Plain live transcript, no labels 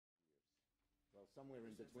somewhere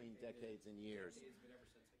in between decades and years.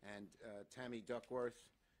 And Tammy Duckworth,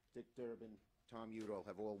 Dick Durbin, Tom Udall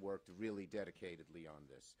have all worked really dedicatedly on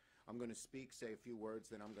this. I'm going to speak, say a few words,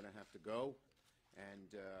 then I'm going to have to go,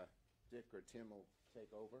 and Dick or Tim will take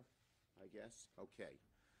over, I guess. Okay.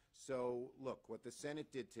 So, look, what the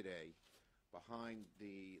Senate did today, behind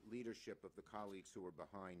the leadership of the colleagues who are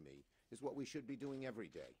behind me, is what we should be doing every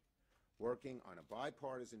day, working on a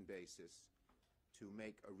bipartisan basis to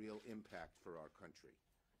make a real impact for our country.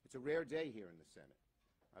 It's a rare day here in the Senate.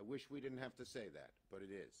 I wish we didn't have to say that, but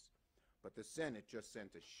it is. But the Senate just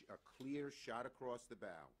sent a clear shot across the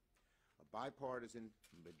bow. A bipartisan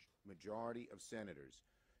majority of senators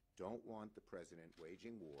don't want the president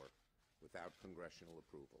waging war without congressional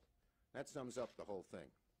approval. That sums up the whole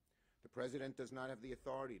thing. The president does not have the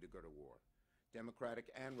authority to go to war. Democratic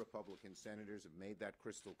and Republican senators have made that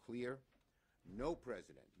crystal clear. No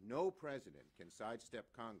president can sidestep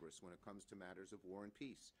Congress when it comes to matters of war and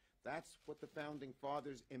peace. That's what the Founding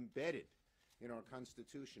Fathers embedded in our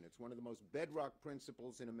Constitution. It's one of the most bedrock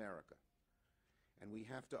principles in America, and we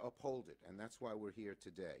have to uphold it, and that's why we're here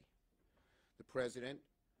today. The president,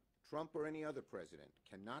 Trump or any other president,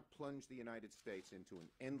 cannot plunge the United States into an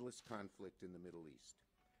endless conflict in the Middle East.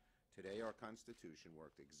 Today, our Constitution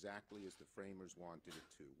worked exactly as the framers wanted it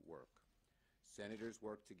to work. Senators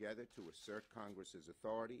work together to assert Congress's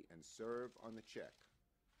authority and serve on the check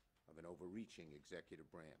of an overreaching executive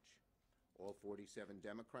branch. All 47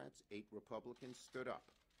 Democrats, 8 Republicans stood up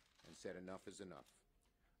and said enough is enough.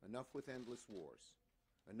 Enough with endless wars.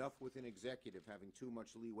 Enough with an executive having too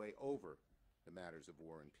much leeway over the matters of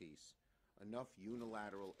war and peace. Enough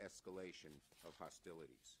unilateral escalation of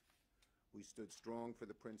hostilities. We stood strong for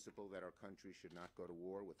the principle that our country should not go to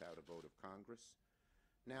war without a vote of Congress.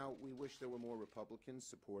 Now, we wish there were more Republicans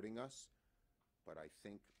supporting us, but I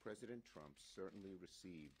think President Trump certainly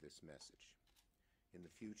received this message. In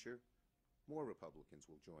the future, more Republicans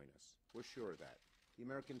will join us. We're sure of that. The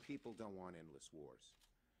American people don't want endless wars.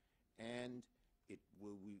 And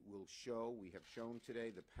we have shown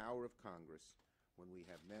today the power of Congress when we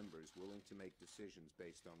have members willing to make decisions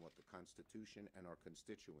based on what the Constitution and our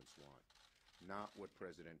constituents want, not what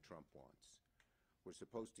President Trump wants. We're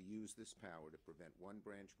supposed to use this power to prevent one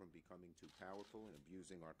branch from becoming too powerful and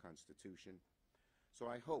abusing our Constitution. So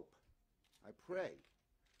I hope, I pray,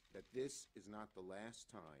 that this is not the last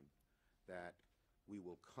time that we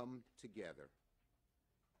will come together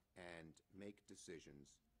and make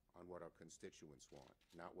decisions on what our constituents want,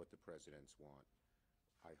 not what the presidents want.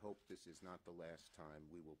 I hope this is not the last time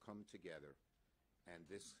we will come together and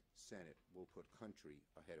this Senate will put country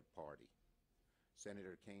ahead of party.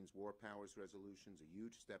 Senator Kane's War Powers resolution is a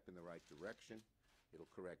huge step in the right direction.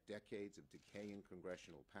 It'll correct decades of decaying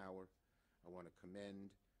congressional power. I want to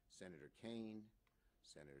commend Senator Kane,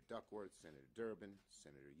 Senator Duckworth, Senator Durbin,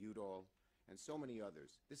 Senator Udall, and so many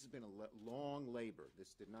others. This has been a long labor.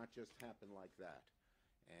 This did not just happen like that.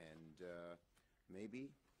 And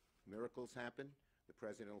maybe miracles happen. The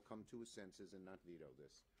president will come to his senses and not veto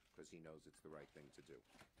this because he knows it's the right thing to do.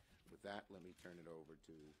 With that, let me turn it over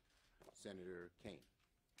to Senator Kane.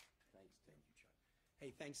 Thanks, Tim. Thank you, Chuck.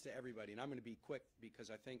 Hey, thanks to everybody. And I'm going to be quick because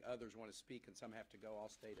I think others want to speak and some have to go.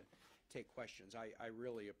 I'll stay to take questions. I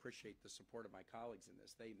really appreciate the support of my colleagues in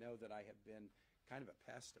this. They know that I have been kind of a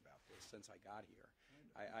pest about this since I got here.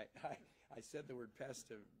 I said the word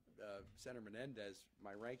pest to Senator Menendez,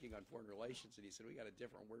 my ranking on foreign relations, and he said, we got a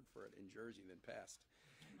different word for it in Jersey than pest.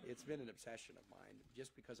 It's been an obsession of mine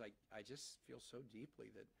just because I just feel so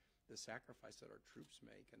deeply that the sacrifice that our troops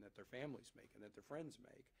make and that their families make and that their friends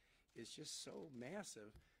make is just so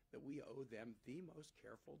massive that we owe them the most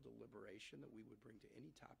careful deliberation that we would bring to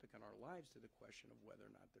any topic in our lives to the question of whether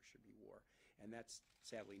or not there should be war. And that's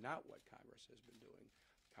sadly not what Congress has been doing.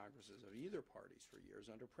 Congresses of either parties for years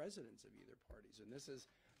under presidents of either parties. And this is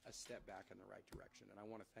a step back in the right direction. And I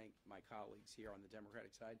want to thank my colleagues here on the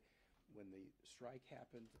Democratic side. When the strike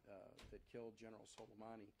happened that killed General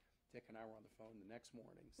Soleimani, Dick and I were on the phone the next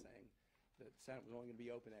morning saying the Senate was only going to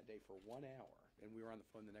be open that day for 1 hour. And we were on the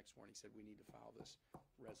phone the next morning, said we need to file this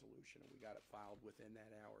resolution. And we got it filed within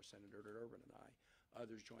that hour, Senator Durbin and I.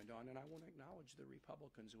 Others joined on. And I want to acknowledge the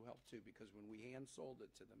Republicans who helped too, because when we hand-sold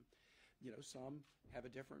it to them, you know, some have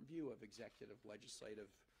a different view of executive, legislative,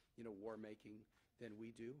 war-making than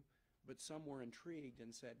we do. But some were intrigued and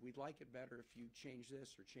said, we'd like it better if you change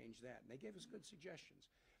this or change that. And they gave us good suggestions.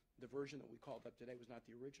 The version that we called up today was not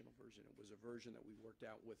the original version. It was a version that we worked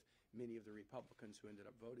out with many of the Republicans who ended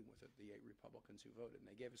up voting with it, the 8 Republicans who voted. And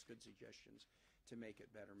they gave us good suggestions to make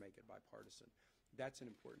it better, make it bipartisan. That's an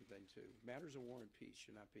important thing, too. Matters of war and peace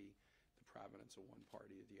should not be the providence of one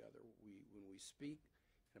party or the other. When we speak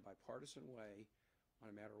in a bipartisan way on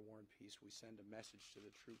a matter of war and peace. We send a message to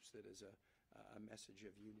the troops that is a message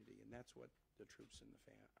of unity, and that's what the troops and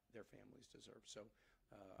their families deserve. So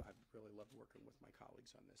I've really loved working with my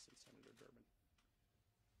colleagues on this and Senator Durbin.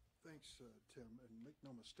 Thanks, Tim, and make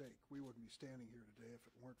no mistake, we wouldn't be standing here today if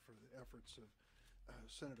it weren't for the efforts of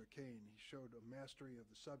Senator Kaine. He showed a mastery of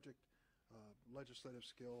the subject, legislative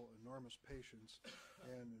skill, enormous patience,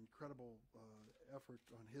 and incredible effort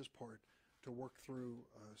on his part to work through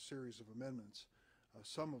a series of amendments,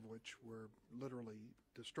 some of which were literally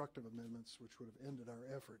destructive amendments which would have ended our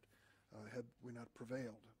effort had we not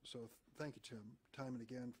prevailed. So thank you, Tim. Time and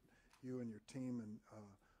again, you and your team and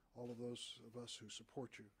all of those of us who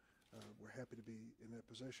support you, we're happy to be in that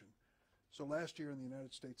position. So last year in the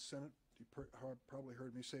United States Senate, you probably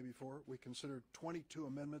heard me say before, we considered 22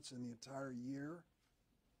 amendments in the entire year,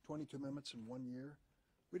 22 amendments in 1 year.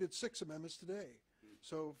 We did 6 amendments today.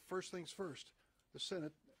 So first things first, the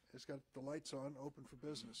Senate has got the lights on, open for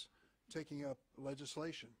business, taking up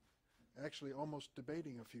legislation, actually almost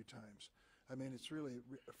debating a few times. I mean, it's really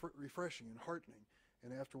refreshing and heartening.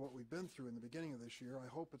 And after what we've been through in the beginning of this year, I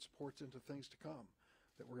hope it supports into things to come,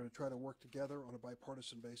 that we're going to try to work together on a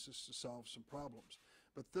bipartisan basis to solve some problems.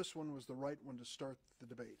 But this one was the right one to start the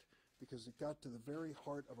debate because it got to the very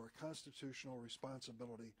heart of our constitutional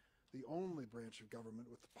responsibility, the only branch of government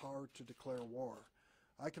with the power to declare war.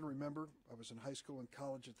 I can remember, I was in high school and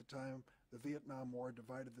college at the time, the Vietnam War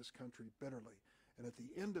divided this country bitterly. And at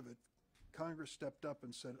the end of it, Congress stepped up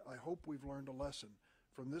and said, I hope we've learned a lesson.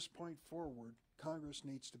 From this point forward, Congress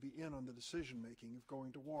needs to be in on the decision-making of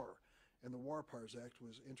going to war. And the War Powers Act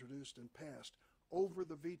was introduced and passed over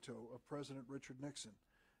the veto of President Richard Nixon.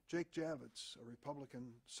 Jake Javits, a Republican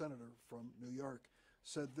senator from New York,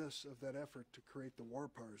 said this of that effort to create the War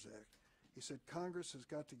Powers Act. He said, Congress has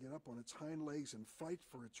got to get up on its hind legs and fight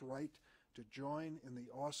for its right to join in the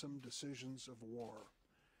awesome decisions of war.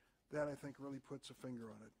 That, I think, really puts a finger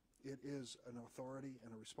on it. It is an authority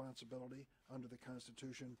and a responsibility under the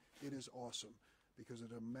Constitution. It is awesome because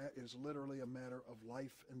it is literally a matter of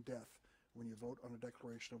life and death when you vote on a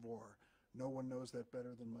declaration of war. No one knows that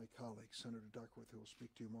better than my colleague, Senator Duckworth, who will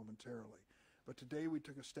speak to you momentarily. But today we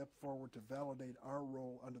took a step forward to validate our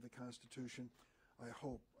role under the Constitution. I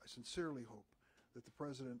sincerely hope, that the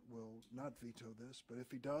President will not veto this, but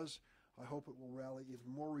if he does, I hope it will rally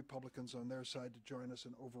even more Republicans on their side to join us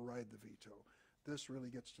and override the veto. This really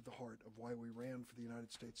gets to the heart of why we ran for the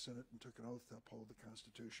United States Senate and took an oath to uphold the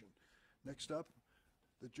Constitution. Next up,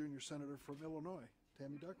 the junior senator from Illinois,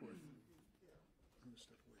 Tammy Duckworth. I'm going to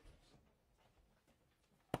step away.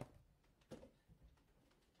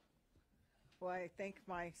 Well, I thank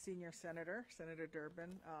my senior senator, Senator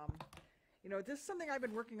Durbin. You know, this is something I've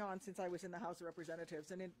been working on since I was in the House of Representatives.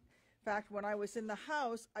 And in fact, when I was in the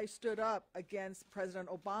House, I stood up against President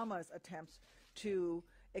Obama's attempts to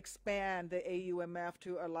expand the AUMF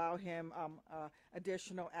to allow him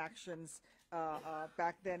additional actions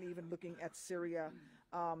back then, even looking at Syria.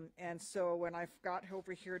 And so when I got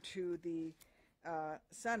over here to the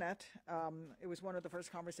Senate, it was one of the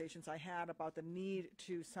first conversations I had about the need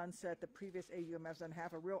to sunset the previous AUMFs and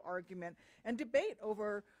have a real argument and debate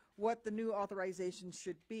over what the new authorization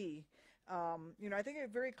should be. You know, I think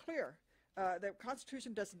it's very clear. The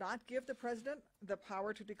Constitution does not give the President the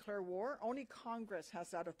power to declare war. Only Congress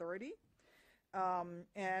has that authority.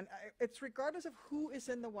 And it's regardless of who is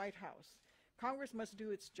in the White House. Congress must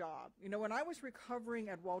do its job. You know, when I was recovering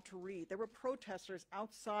at Walter Reed, there were protesters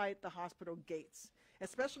outside the hospital gates,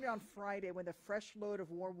 especially on Friday when the fresh load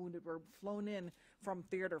of war wounded were flown in from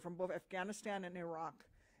theater from both Afghanistan and Iraq,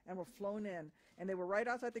 and were flown in. And they were right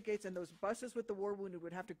outside the gates, and those buses with the war wounded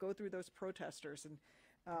would have to go through those protesters. And,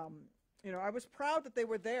 you know, I was proud that they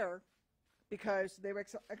were there because they were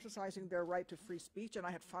exercising their right to free speech, and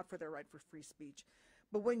I had fought for their right for free speech.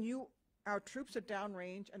 But when our troops are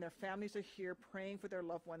downrange and their families are here praying for their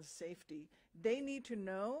loved ones' safety, they need to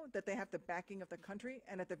know that they have the backing of the country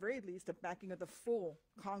and at the very least the backing of the full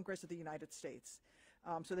Congress of the United States,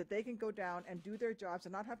 so that they can go down and do their jobs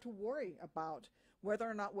and not have to worry about whether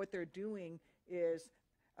or not what they're doing is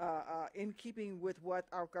in keeping with what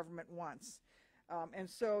our government wants. And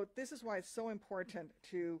so this is why it's so important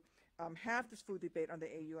to have this full debate on the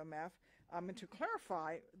AUMF and to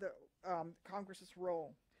clarify the Congress's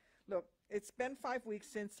role. Look, it's been 5 weeks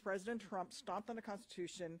since President Trump stomped on the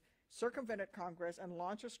Constitution, circumvented Congress, and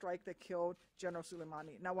launched a strike that killed General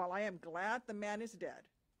Soleimani. Now, while I am glad the man is dead,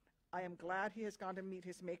 I am glad he has gone to meet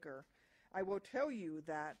his maker, I will tell you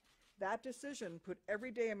that that decision put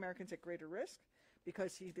everyday Americans at greater risk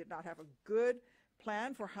because he did not have a good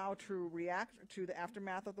plan for how to react to the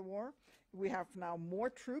aftermath of the war. We have now more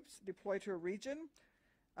troops deployed to a region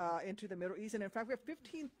into the Middle East. And in fact, we have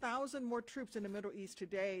 15,000 more troops in the Middle East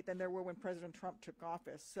today than there were when President Trump took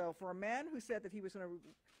office. So for a man who said that he was going to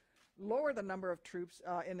lower the number of troops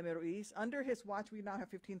in the Middle East, under his watch, we now have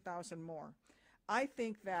 15,000 more. I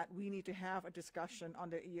think that we need to have a discussion on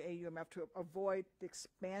the AUMF to avoid the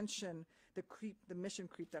expansion, the mission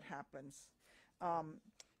creep that happens.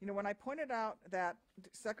 You know, when I pointed out that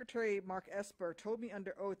Secretary Mark Esper told me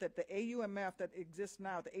under oath that the AUMF that exists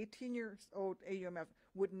now, the 18-year-old AUMF,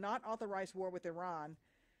 would not authorize war with Iran,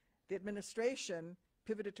 the administration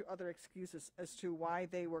pivoted to other excuses as to why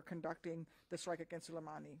they were conducting the strike against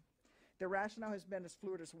Soleimani. Their rationale has been as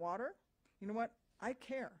fluid as water. You know what? I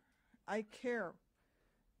care. I care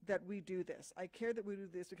that we do this. I care that we do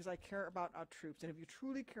this because I care about our troops. And if you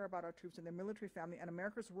truly care about our troops and their military family and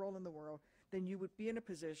America's role in the world, then you would be in a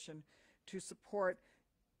position to support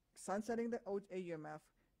sunsetting the AUMF,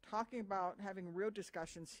 talking about having real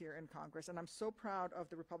discussions here in Congress. And I'm so proud of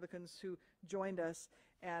the Republicans who joined us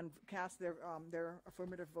and cast their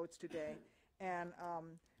affirmative votes today. And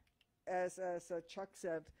as Chuck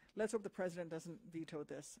said, let's hope the president doesn't veto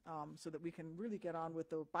this so that we can really get on with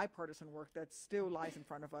the bipartisan work that still lies in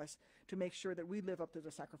front of us to make sure that we live up to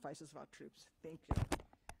the sacrifices of our troops. Thank you.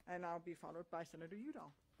 And I'll be followed by Senator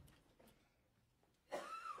Udall.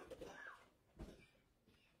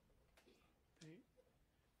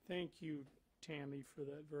 Thank you, Tammy, for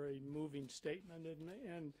that very moving statement.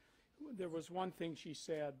 And there was one thing she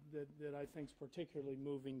said that I think is particularly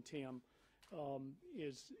moving, Tim,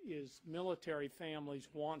 is military families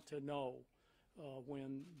want to know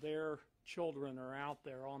when their children are out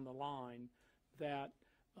there on the line that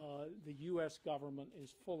the U.S. government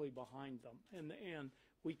is fully behind them. And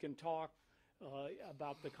we can talk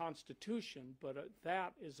about the Constitution, but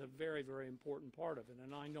that is a very, very important part of it.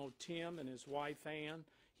 And I know Tim and his wife, Ann,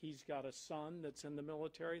 he's got a son that's in the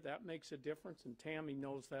military. That makes a difference, and Tammy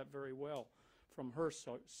knows that very well from her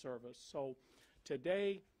service. So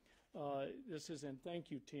today, and thank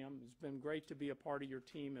you, Tim. It's been great to be a part of your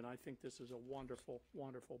team, and I think this is a wonderful,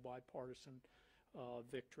 wonderful bipartisan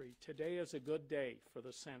victory. Today is a good day for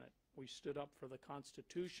the Senate. We stood up for the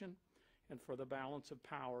Constitution and for the balance of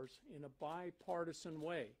powers in a bipartisan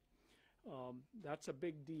way. That's a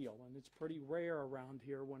big deal, and it's pretty rare around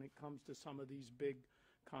here when it comes to some of these big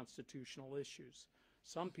constitutional issues.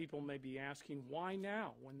 Some people may be asking, why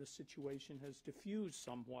now, when the situation has diffused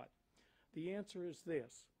somewhat? The answer is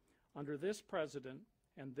this. Under this president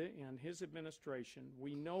and his administration,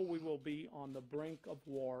 we know we will be on the brink of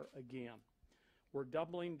war again. We're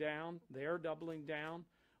doubling down, they're doubling down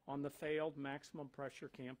on the failed maximum pressure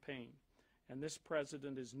campaign. And this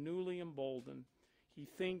president is newly emboldened. He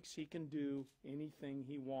thinks he can do anything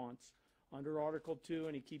he wants under Article 2,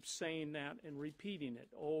 and he keeps saying that and repeating it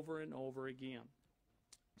over and over again.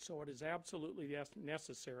 So it is absolutely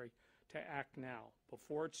necessary to act now,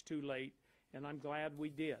 before it's too late, and I'm glad we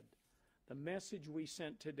did. The message we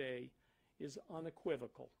sent today is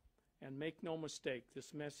unequivocal, and make no mistake,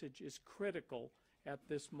 this message is critical at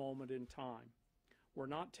this moment in time. We're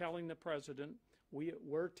not telling the president,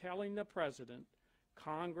 we're telling the president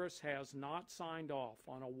Congress has not signed off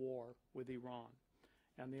on a war with Iran,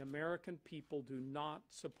 and the American people do not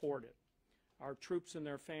support it. Our troops and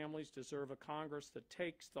their families deserve a Congress that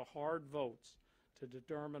takes the hard votes to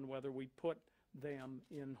determine whether we put them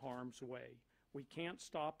in harm's way. We can't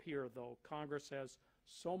stop here, though. Congress has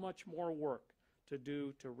so much more work to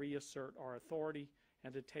do to reassert our authority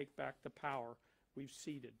and to take back the power we've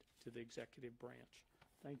ceded to the executive branch.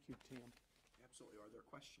 Thank you, Tim. Absolutely. Are there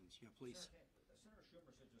questions? Yeah, please. Senator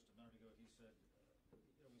Schumer said just a minute ago, he said, we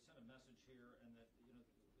sent a message here and that,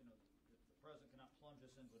 the president cannot plunge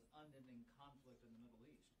us into an unending conflict in the Middle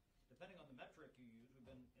East. Depending on the metric you use, we've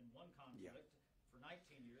been in one conflict for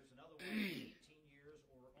 19 years, another one 18 years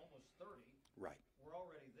or almost 30. Right. We're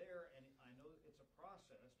already there, and I know it's a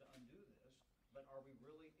process to undo this, but are we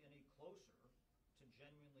really any closer to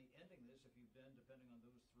genuinely ending this if you've been, depending on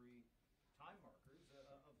those three time markers,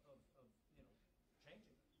 of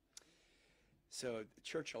changing this? So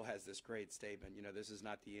Churchill has this great statement, this is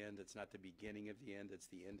not the end, it's not the beginning of the end, it's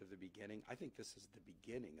the end of the beginning. I think this is the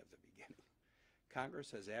beginning of the beginning. Congress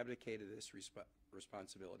has abdicated this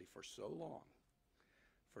responsibility for so long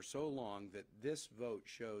that this vote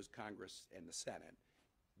shows Congress and the Senate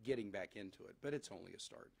getting back into it. But it's only a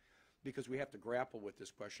start, because we have to grapple with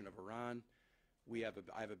this question of Iran. I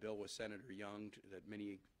have a bill with Senator Young that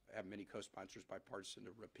have many co-sponsors bipartisan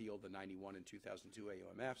to repeal the 91 and 2002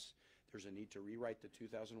 AUMFs. There's a need to rewrite the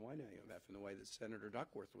 2001 AUMF in the way that Senator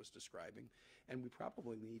Duckworth was describing. And we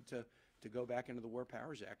probably need to go back into the War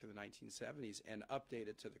Powers Act of the 1970s and update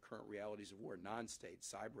it to the current realities of war, non-state,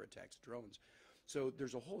 cyber attacks, drones. So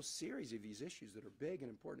there's a whole series of these issues that are big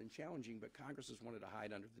and important and challenging, but Congress has wanted to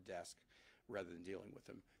hide under the desk rather than dealing with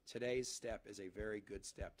them. Today's step is a very good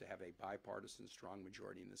step to have a bipartisan, strong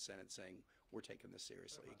majority in the Senate saying, we're taking this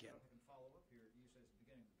seriously again. If I can follow up here, you said at the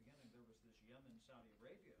beginning, there was this Yemen-Saudi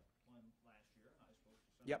Arabia one last year, and I spoke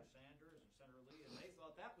to Senator Yep. Sanders and Senator Lee, and they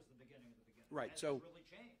thought that was the beginning of the beginning. Right, Has so, this really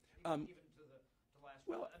changed, even to last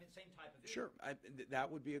well, I mean, same type of issue. Sure,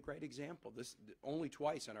 that would be a great example. Only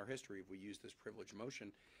twice in our history have we used this privilege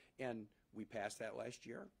motion, and we passed that last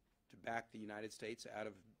year to back the United States out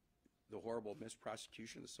of the horrible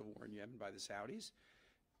misprosecution of the civil war in Yemen by the Saudis.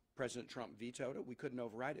 President Trump vetoed it. We couldn't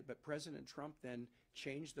override it, but President Trump then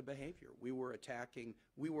changed the behavior. We were asserting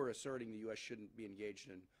the U.S. shouldn't be engaged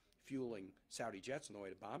in fueling Saudi jets on the way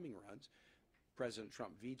to bombing runs. President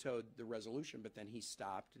Trump vetoed the resolution, but then he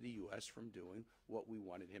stopped the U.S. from doing what we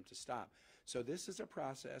wanted him to stop. So this is a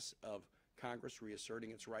process of Congress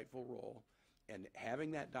reasserting its rightful role and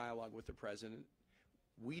having that dialogue with the President.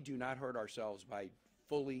 We do not hurt ourselves by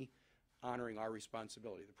fully honoring our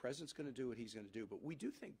responsibility. The President's going to do what he's going to do, but we do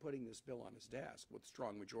think putting this bill on his desk with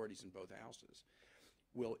strong majorities in both houses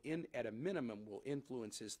will, at a minimum, will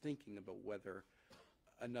influence his thinking about whether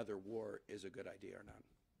another war is a good idea or not.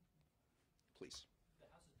 Please. The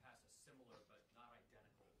House has passed a similar but not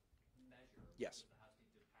identical measure. Yes. Does the House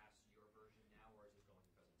need to pass your version now, or is it going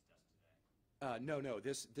to the President's desk today? No.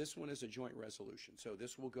 This one is a joint resolution, so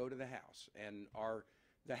this will go to the House. And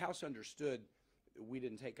the House understood we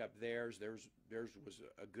didn't take up theirs. Theirs was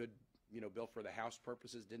a good bill for the House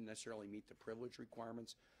purposes, didn't necessarily meet the privilege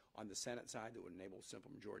requirements on the Senate side that would enable a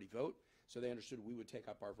simple majority vote. So they understood we would take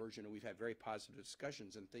up our version, and we've had very positive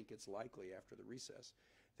discussions and think it's likely after the recess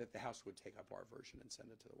that the House would take up our version and send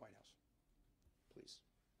it to the White House. Please.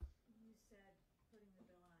 You said putting the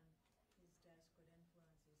bill on his desk would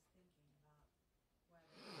influence his thinking about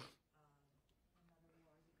whether another war is a good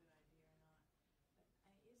idea or not.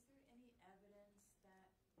 But is there any evidence that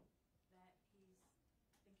he's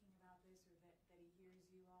thinking about this, or that he hears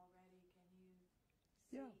you already? Can you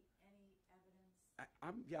see any evidence?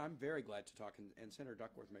 I'm very glad to talk, and Senator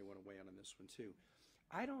Duckworth may want to weigh in on this one too.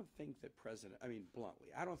 I don't think that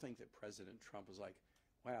bluntly, I don't think that President Trump was like,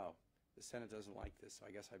 wow, the Senate doesn't like this, so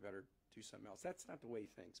I guess I better do something else. That's not the way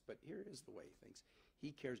he thinks, but here is the way he thinks.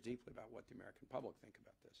 He cares deeply about what the American public think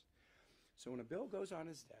about this. So when a bill goes on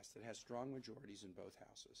his desk that has strong majorities in both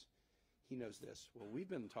houses, he knows this. Well, we've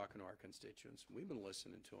been talking to our constituents, we've been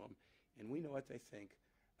listening to them, and we know what they think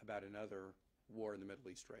about another war in the Middle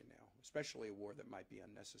East right now, especially a war that might be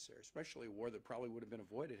unnecessary, especially a war that probably would have been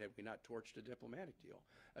avoided had we not torched a diplomatic deal,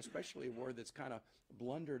 especially a war that's kind of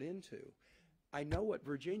blundered into. I know what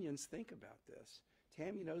Virginians think about this.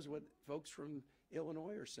 Tammy knows what folks from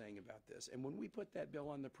Illinois are saying about this. And when we put that bill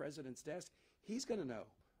on the President's desk, he's going to know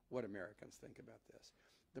what Americans think about this.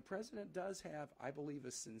 The President does have, I believe,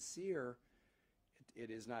 a sincere, it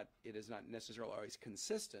is not necessarily always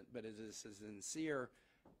consistent, but it is a sincere,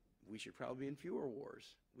 we should probably be in fewer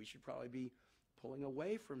wars. We should probably be pulling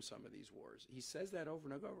away from some of these wars. He says that over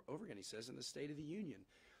and over again. He says in the State of the Union.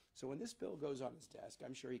 So when this bill goes on his desk,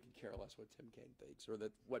 I'm sure he could care less what Tim Kaine thinks or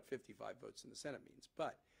what 55 votes in the Senate means.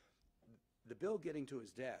 But the bill getting to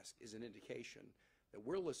his desk is an indication that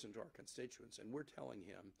we're listening to our constituents and we're telling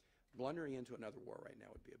him blundering into another war right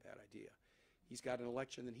now would be a bad idea. He's got an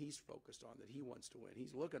election that he's focused on, that he wants to win.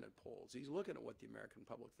 He's looking at polls. He's looking at what the American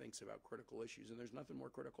public thinks about critical issues, and there's nothing more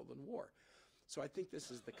critical than war. So I think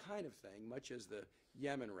this is the kind of thing, much as the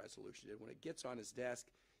Yemen resolution did, when it gets on his desk,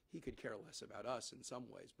 he could care less about us in some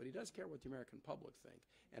ways, but he does care what the American public think.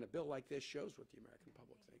 And a bill like this shows what the American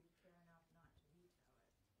public think. Fair enough not to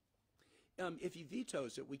veto it. If he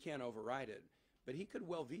vetoes it, we can't override it. But he could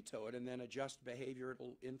well veto it and then adjust behavior.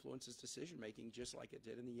 It'll influence his decision-making just like it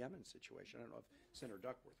did in the Yemen situation. I don't know if Senator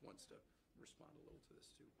Duckworth wants to respond a little to this,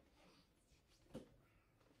 too.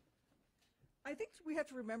 I think we have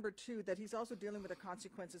to remember, too, that he's also dealing with the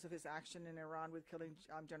consequences of his action in Iran with killing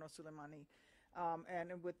General Soleimani.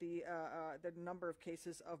 And with the number of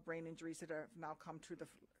cases of brain injuries that have now come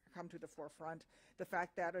to the forefront, the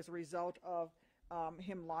fact that as a result of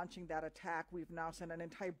him launching that attack, we've now sent an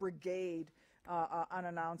entire brigade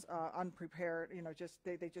unannounced, unprepared.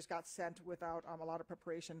 They just got sent without a lot of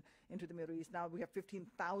preparation into the Middle East. Now we have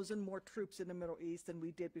 15,000 more troops in the Middle East than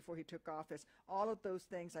we did before he took office. All of those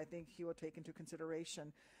things I think he will take into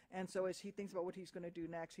consideration. And so as he thinks about what he's going to do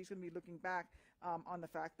next, he's going to be looking back on the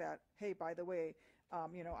fact that, hey, by the way,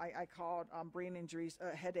 I called brain injuries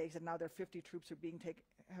headaches, and now there are 50 troops who are being taken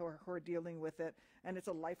who are dealing with it, and it's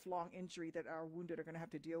a lifelong injury that our wounded are going to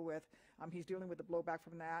have to deal with. He's dealing with the blowback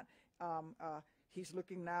from that. He's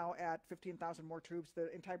looking now at 15,000 more troops,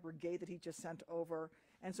 the entire brigade that he just sent over.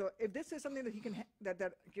 And so if this is something that he can,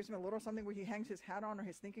 that gives him a little something where he hangs his hat on or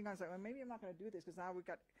his thinking on, it's like, well, maybe I'm not going to do this because now we've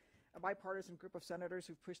got a bipartisan group of senators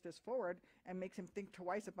who've pushed this forward, and makes him think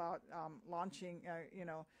twice about launching,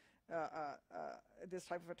 this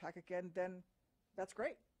type of attack again, then that's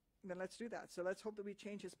great. Then let's do that. So let's hope that we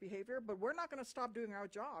change his behavior, but we're not going to stop doing our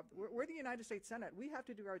job. We're the United States Senate. We have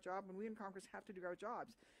to do our job, and we in Congress have to do our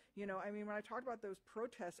jobs. You know, I mean, when I talked about those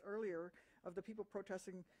protests earlier of the people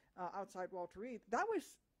protesting outside Walter Reed, that was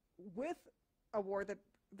with a war that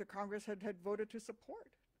the Congress had voted to support.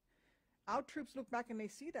 Our troops look back and they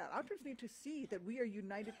see that. Our troops need to see that we are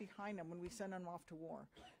united behind them when we send them off to war.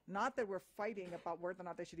 Not that we're fighting about whether or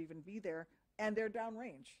not they should even be there, and they're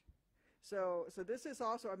downrange. So this is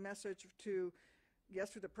also a message to,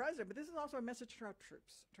 yes, to the president, but this is also a message to our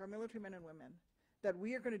troops, to our military men and women, that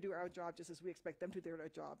we are going to do our job just as we expect them to do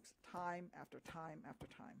their jobs, time after time after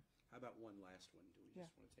time. How about one last one? Do we Yeah.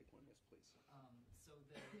 just want to take one? Yes, please. So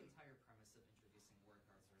the entire premise of introducing war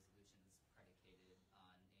powers resolution is predicated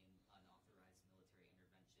on an unauthorized military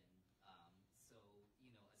intervention. So,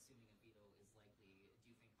 you know, assuming a veto is likely, do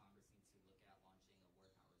you think Congress needs to look at launching a war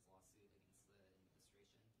powers lawsuit against the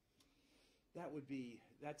administration?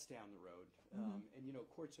 That's down the road. And, you know,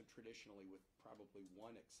 courts have traditionally, with probably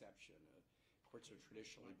one exception, courts have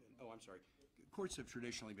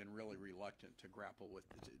traditionally been really reluctant to grapple with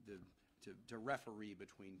to referee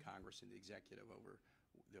between Congress and the executive over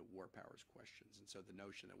the war powers questions. And so the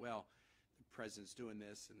notion that, well, the president's doing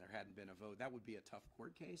this and there hadn't been a vote, that would be a tough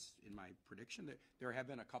court case in my prediction. There have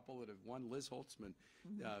been a couple that have won. Liz Holtzman,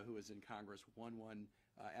 who was in Congress, won one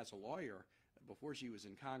as a lawyer before she was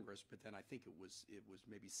in Congress, but then I think it was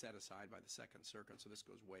maybe set aside by the Second Circuit, so this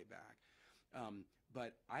goes way back.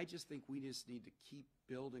 But I just think we just need to keep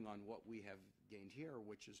building on what we have gained here,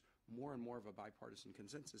 which is more and more of a bipartisan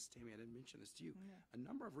consensus. Tammy, I didn't mention this to you. A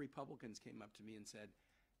number of Republicans came up to me and said,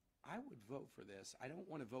 I would vote for this. I don't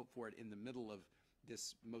want to vote for it in the middle of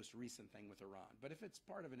this most recent thing with Iran. But if it's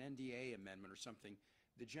part of an NDA amendment or something,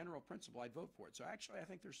 the general principle, I'd vote for it. So actually, I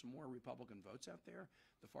think there's some more Republican votes out there.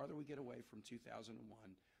 The farther we get away from 2001,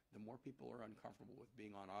 the more people are uncomfortable with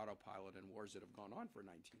being on autopilot in wars that have gone on for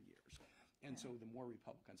 19 years. And so the more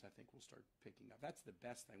Republicans, I think, will start picking up. That's the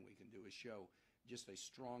best thing we can do, is show just a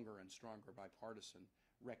stronger and stronger bipartisan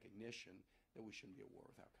recognition that we shouldn't be at war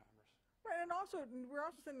without Congress. Right, and also, we're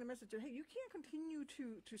also sending the message that, hey, you can't continue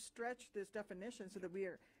to stretch this definition so that we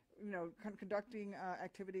are, you know, conducting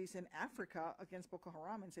activities in Africa against Boko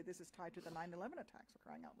Haram and say this is tied to the 9/11 attacks, for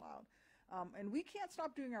crying out loud. And we can't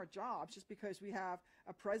stop doing our jobs just because we have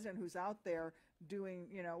a president who's out there doing,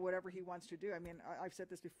 you know, whatever he wants to do. I mean, I've said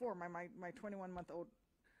this before, my 21-month-old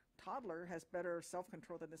toddler has better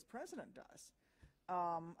self-control than this president does.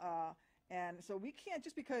 And so we can't,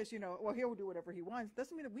 just because, you know, well, he'll do whatever he wants,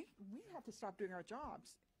 doesn't mean that we have to stop doing our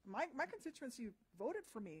jobs. My constituency voted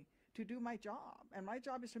for me to do my job, and my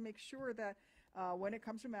job is to make sure that when it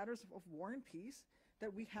comes to matters of war and peace,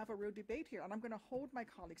 that we have a real debate here. And I'm going to hold my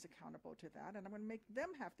colleagues accountable to that, and I'm going to make them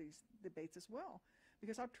have these debates as well,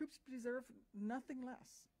 because our troops deserve nothing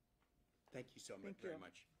less. Thank you so much, Thank you. very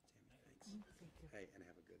much, Tammy. Thanks. Thank you. Hey, and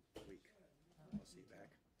have a good week. I'll see you back.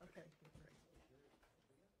 Okay, great.